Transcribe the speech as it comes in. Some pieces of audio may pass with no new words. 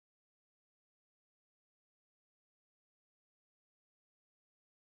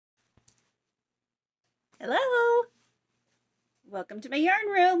Hello! Welcome to my yarn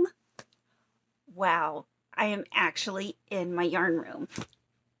room. Wow, I am actually in my yarn room.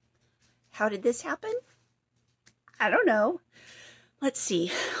 How did this happen? I don't know. Let's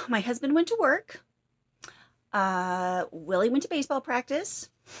see. My husband went to work. Willie went to baseball practice.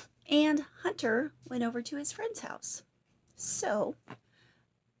 And Hunter went over to his friend's house. So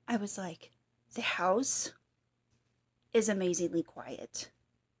I was like, the house is amazingly quiet.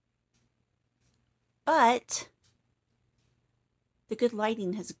 But the good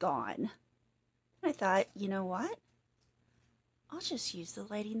lighting has gone. I thought, you know what? I'll just use the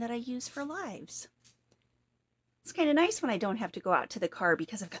lighting that I use for lives. It's kind of nice when I don't have to go out to the car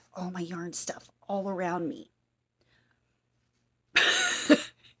because I've got all my yarn stuff all around me.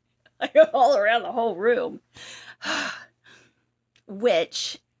 I go all around the whole room.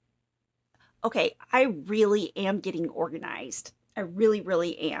 Which, okay, I really am getting organized. I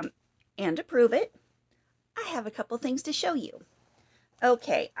really am. And to prove it, I have a couple things to show you.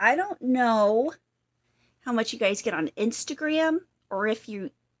 Okay, I don't know how much you guys get on Instagram or if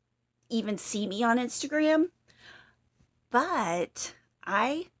you even see me on Instagram, but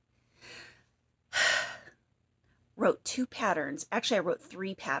I wrote 2 patterns. Actually, I wrote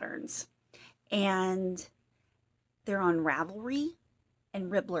 3 patterns, and they're on Ravelry and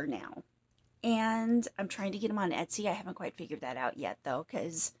Ribblr now. And I'm trying to get them on Etsy. I haven't quite figured that out yet, though,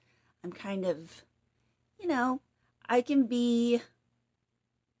 because I'm kind of, you know, I can be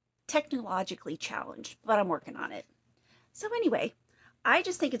technologically challenged, but I'm working on it. So anyway, I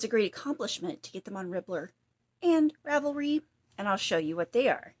just think it's a great accomplishment to get them on Ribblr and Ravelry, and I'll show you what they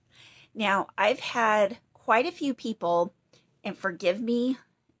are. Now, I've had quite a few people, and forgive me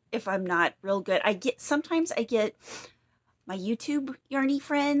if I'm not real good. Sometimes I get my YouTube yarny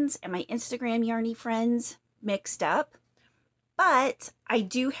friends and my Instagram yarny friends mixed up. But I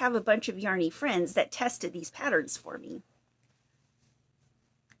do have a bunch of yarny friends that tested these patterns for me.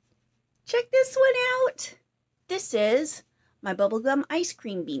 Check this one out. This is my Bubblegum Ice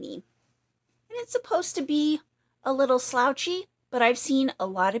Cream Beanie. And it's supposed to be a little slouchy, but I've seen a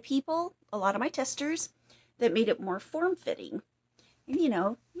lot of people, a lot of my testers, that made it more form-fitting. And you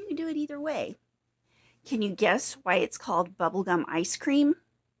know, you can do it either way. Can you guess why it's called Bubblegum Ice Cream?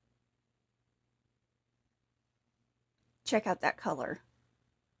 Check out that color.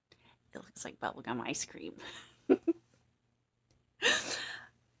 It looks like bubblegum ice cream.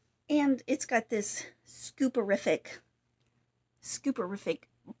 And it's got this scooperific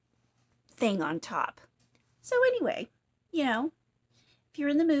thing on top. So anyway, you know, if you're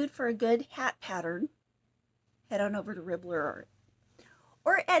in the mood for a good hat pattern, head on over to Ribblr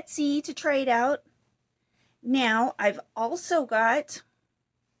or Etsy to try it out. Now, I've also got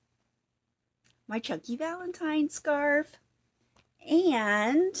my Chunky Valentine Scarf,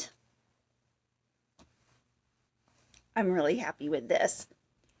 and I'm really happy with this.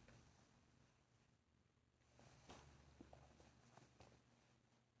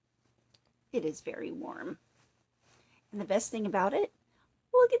 It is very warm. And the best thing about it,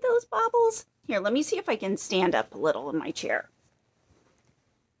 look at those bobbles. Here, let me see if I can stand up a little in my chair.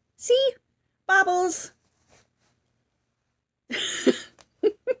 See? Bobbles.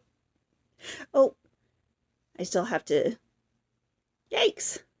 Oh, I still have to,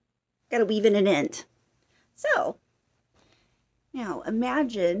 yikes, gotta weave in an end. So, now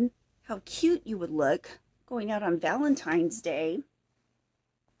imagine how cute you would look going out on Valentine's Day,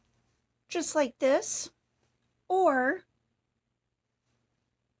 just like this, or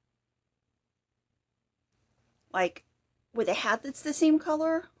like with a hat that's the same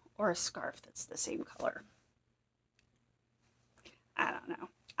color, or a scarf that's the same color. I don't know.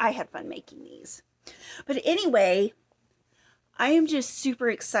 I had fun making these. But anyway, I am just super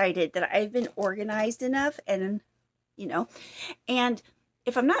excited that I've been organized enough, and, you know, and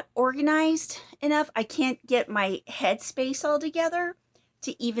if I'm not organized enough, I can't get my headspace all together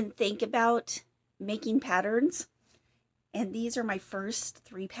to even think about making patterns. And these are my first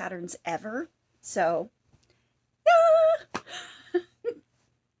 3 patterns ever. So, yeah.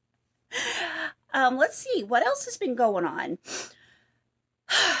 Let's see, what else has been going on?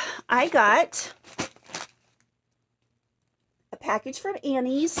 I got a package from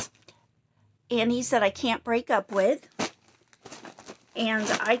Annie's that I can't break up with. And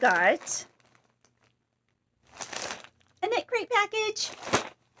I got a knit crate package.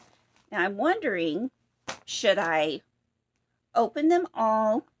 Now I'm wondering, should I open them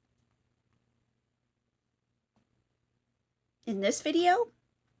all in this video?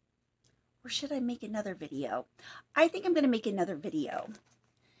 Or should I make another video? I think I'm going to make another video,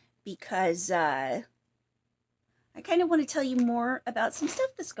 because I kind of want to tell you more about some stuff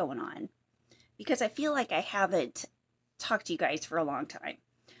that's going on. because I feel like I haven't talked to you guys for a long time.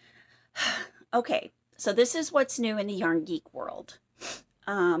 Okay, so this is what's new in the Yarn Geek world.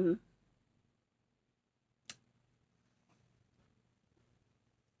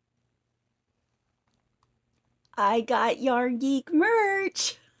 I got Yarn Geek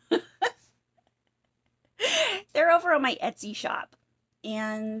merch. They're over on my Etsy shop.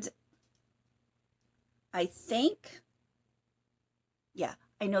 And I think, yeah,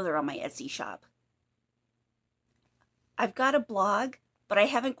 I know they're on my Etsy shop. I've got a blog, but I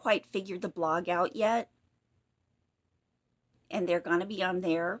haven't quite figured the blog out yet. And they're going to be on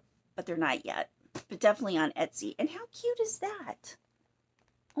there, but they're not yet. But definitely on Etsy. And how cute is that?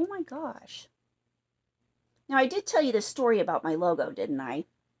 Oh my gosh. Now, I did tell you the story about my logo, didn't I?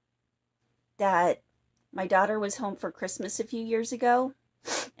 That my daughter was home for Christmas a few years ago,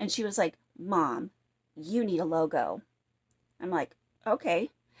 and she was like, Mom, you need a logo. I'm like, okay.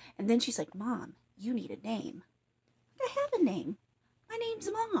 And then she's like, Mom, you need a name. I have a name. My name's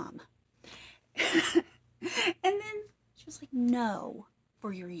Mom. And then she was like, no,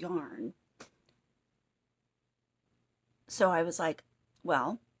 for your yarn. So I was like,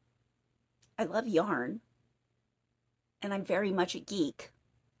 well, I love yarn. And I'm very much a geek.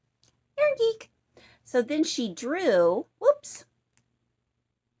 Yarn geek. So then she drew, whoops.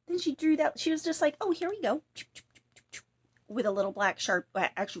 Then she drew that. She was just like, oh, here we go. With a little black sharp,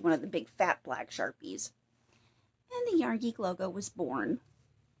 actually one of the big fat black Sharpies. And the Yarn Geek logo was born.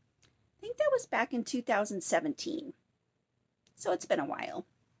 I think that was back in 2017. So it's been a while.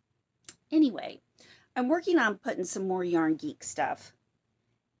 Anyway, I'm working on putting some more Yarn Geek stuff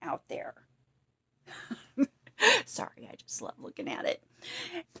out there. Sorry, I just love looking at it.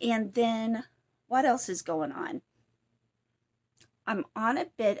 And then what else is going on? I'm on a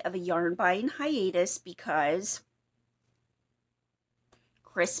bit of a yarn buying hiatus because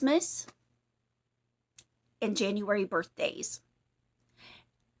Christmas and January birthdays.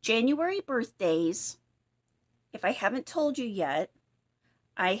 January birthdays, if I haven't told you yet,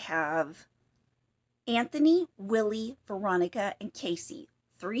 I have Anthony, Willie, Veronica, and Casey.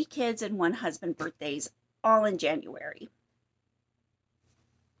 3 kids and 1 husband birthdays, all in January.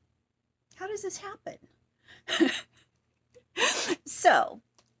 How does this happen? So,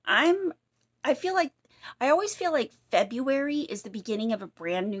 I always feel like February is the beginning of a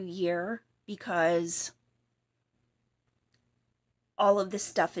brand new year because all of this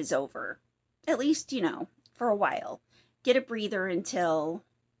stuff is over. At least, you know, for a while. Get a breather until,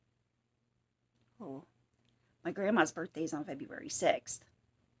 oh, my grandma's birthday is on February 6th.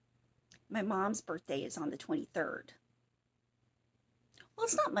 My mom's birthday is on the 23rd. Well,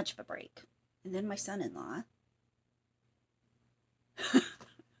 it's not much of a break. And then my son-in-law.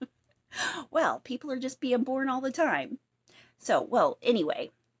 Well, people are just being born all the time. So, well,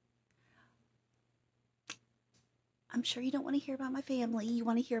 anyway. I'm sure you don't want to hear about my family. You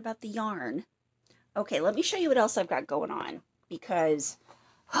want to hear about the yarn. Okay, let me show you what else I've got going on. Because,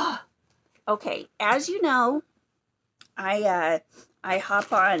 okay, as you know, I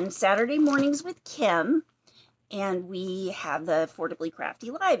hop on Saturday mornings with Kim. And we have the Affordably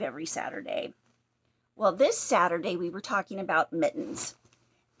Crafty Live every Saturday. Well, this Saturday we were talking about mittens.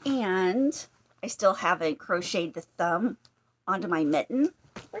 And I still haven't crocheted the thumb onto my mitten.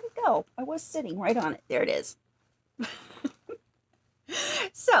 Where'd it go? I was sitting right on it. There it is.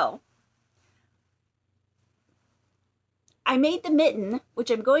 So, I made the mitten,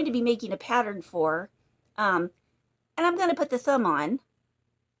 which I'm going to be making a pattern for. And I'm going to put the thumb on.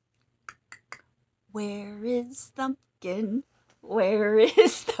 Where is Thumpkin? Where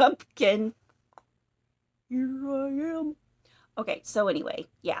is Thumpkin? Here I am. Okay, so anyway,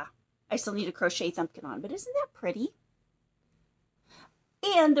 yeah. I still need to crochet Thumpkin on, but isn't that pretty?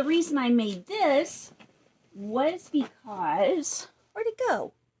 And the reason I made this was because, where'd it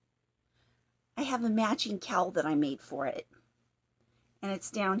go? I have a matching cowl that I made for it. And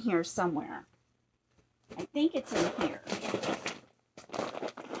it's down here somewhere. I think it's in here.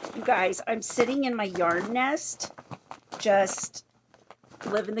 You guys, I'm sitting in my yarn nest, just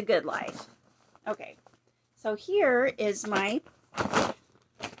living the good life. Okay, so here is my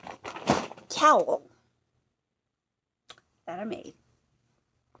cowl that I made.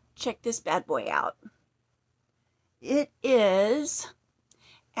 Check this bad boy out. It is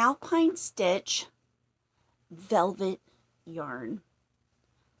Alpine Stitch velvet yarn.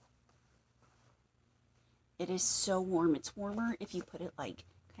 It is so warm. It's warmer if you put it like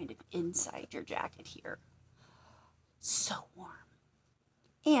kind of inside your jacket here. So warm.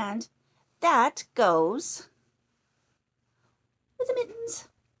 And that goes with the mittens.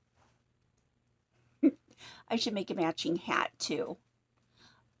 I should make a matching hat too.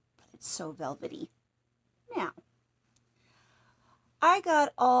 But It's so velvety. Now, I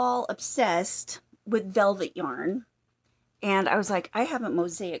got all obsessed with velvet yarn, and I was like, I haven't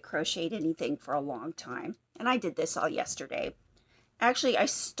mosaic crocheted anything for a long time. And I did this all yesterday. Actually, I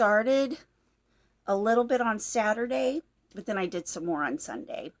started a little bit on Saturday, but then I did some more on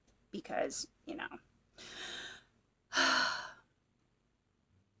Sunday because, you know.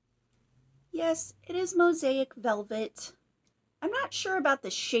 Yes, it is mosaic velvet. I'm not sure about the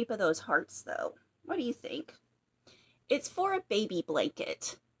shape of those hearts though. What do you think? It's for a baby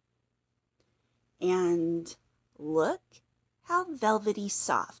blanket. And look how velvety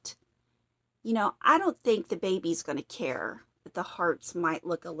soft. You know, I don't think the baby's going to care that the hearts might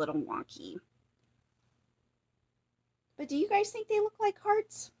look a little wonky. But do you guys think they look like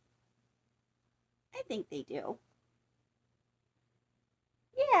hearts? I think they do.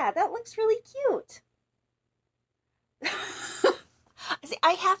 Yeah, that looks really cute. See,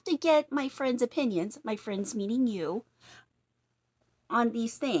 I have to get my friends' opinions, my friends meaning you, on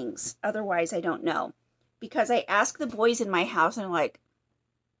these things. Otherwise, I don't know. Because I ask the boys in my house and I'm like,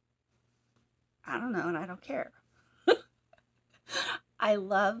 I don't know and I don't care. I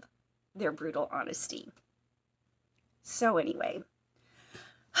love their brutal honesty. So anyway,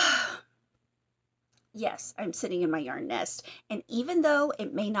 yes, I'm sitting in my yarn nest. And even though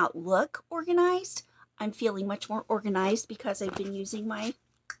it may not look organized, I'm feeling much more organized because I've been using my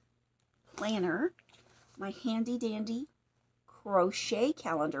planner, my handy dandy crochet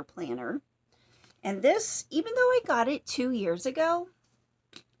calendar planner. And this, even though I got it 2 years ago,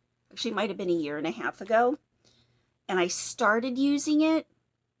 actually might have been a year and a half ago, and I started using it,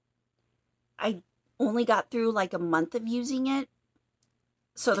 I only got through like a month of using it.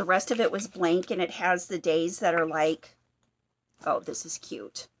 So the rest of it was blank, and it has the days that are like, oh, this is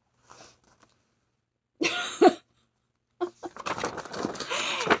cute.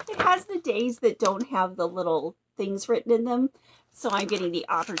 It has the days that don't have the little things written in them. So I'm getting the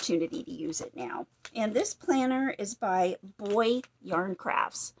opportunity to use it now. And this planner is by Boy Yarn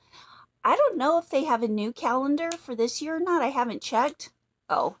Crafts. I don't know if they have a new calendar for this year or not. I haven't checked.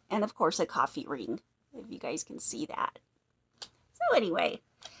 Oh, and of course a coffee ring, if you guys can see that. So anyway,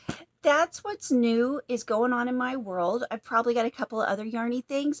 that's what's new is going on in my world. I've probably got a couple of other yarny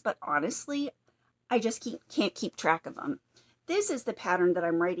things, but honestly, I just can't keep track of them. This is the pattern that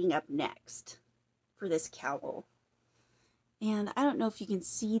I'm writing up next for this cowl. And I don't know if you can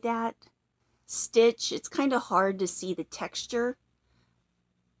see that stitch. It's kind of hard to see the texture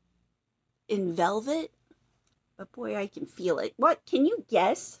in velvet, but boy, I can feel it. What, can you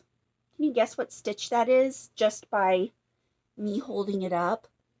guess? Can you guess what stitch that is just by me holding it up?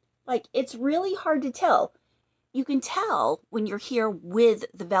 Like, it's really hard to tell. You can tell when you're here with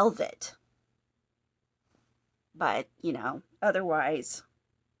the velvet. But, you know, otherwise,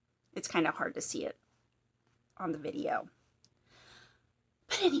 it's kind of hard to see it on the video.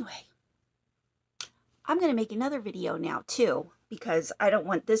 But anyway, I'm going to make another video now, too, because I don't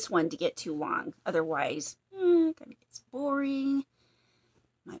want this one to get too long. Otherwise, it kind of gets boring.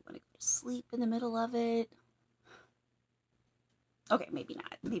 Might want to go to sleep in the middle of it. Okay, maybe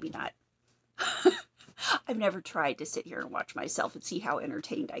not. Maybe not. I've never tried to sit here and watch myself and see how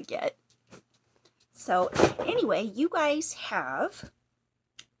entertained I get. So anyway, you guys have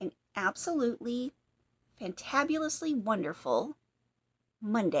an absolutely fantabulously wonderful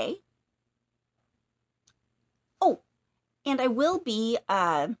Monday. Oh, and I will be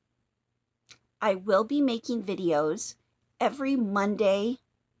making videos every Monday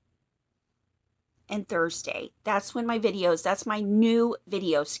and Thursday. That's when my videos, that's my new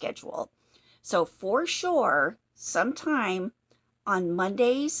video schedule. So for sure, sometime on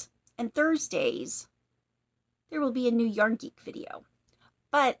Mondays and Thursdays, there will be a new Yarn Geek video.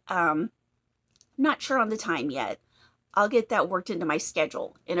 But not sure on the time yet. I'll get that worked into my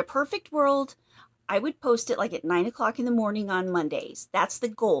schedule. In a perfect world, I would post it like at 9 o'clock in the morning on Mondays. That's the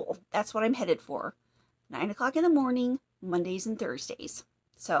goal. That's what I'm headed for. 9 o'clock in the morning, Mondays and Thursdays.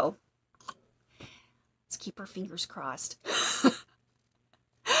 So let's keep our fingers crossed.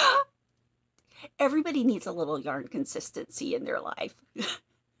 Everybody needs a little yarn consistency in their life.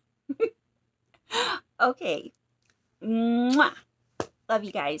 Okay. Mwah. Love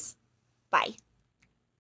you guys. Bye.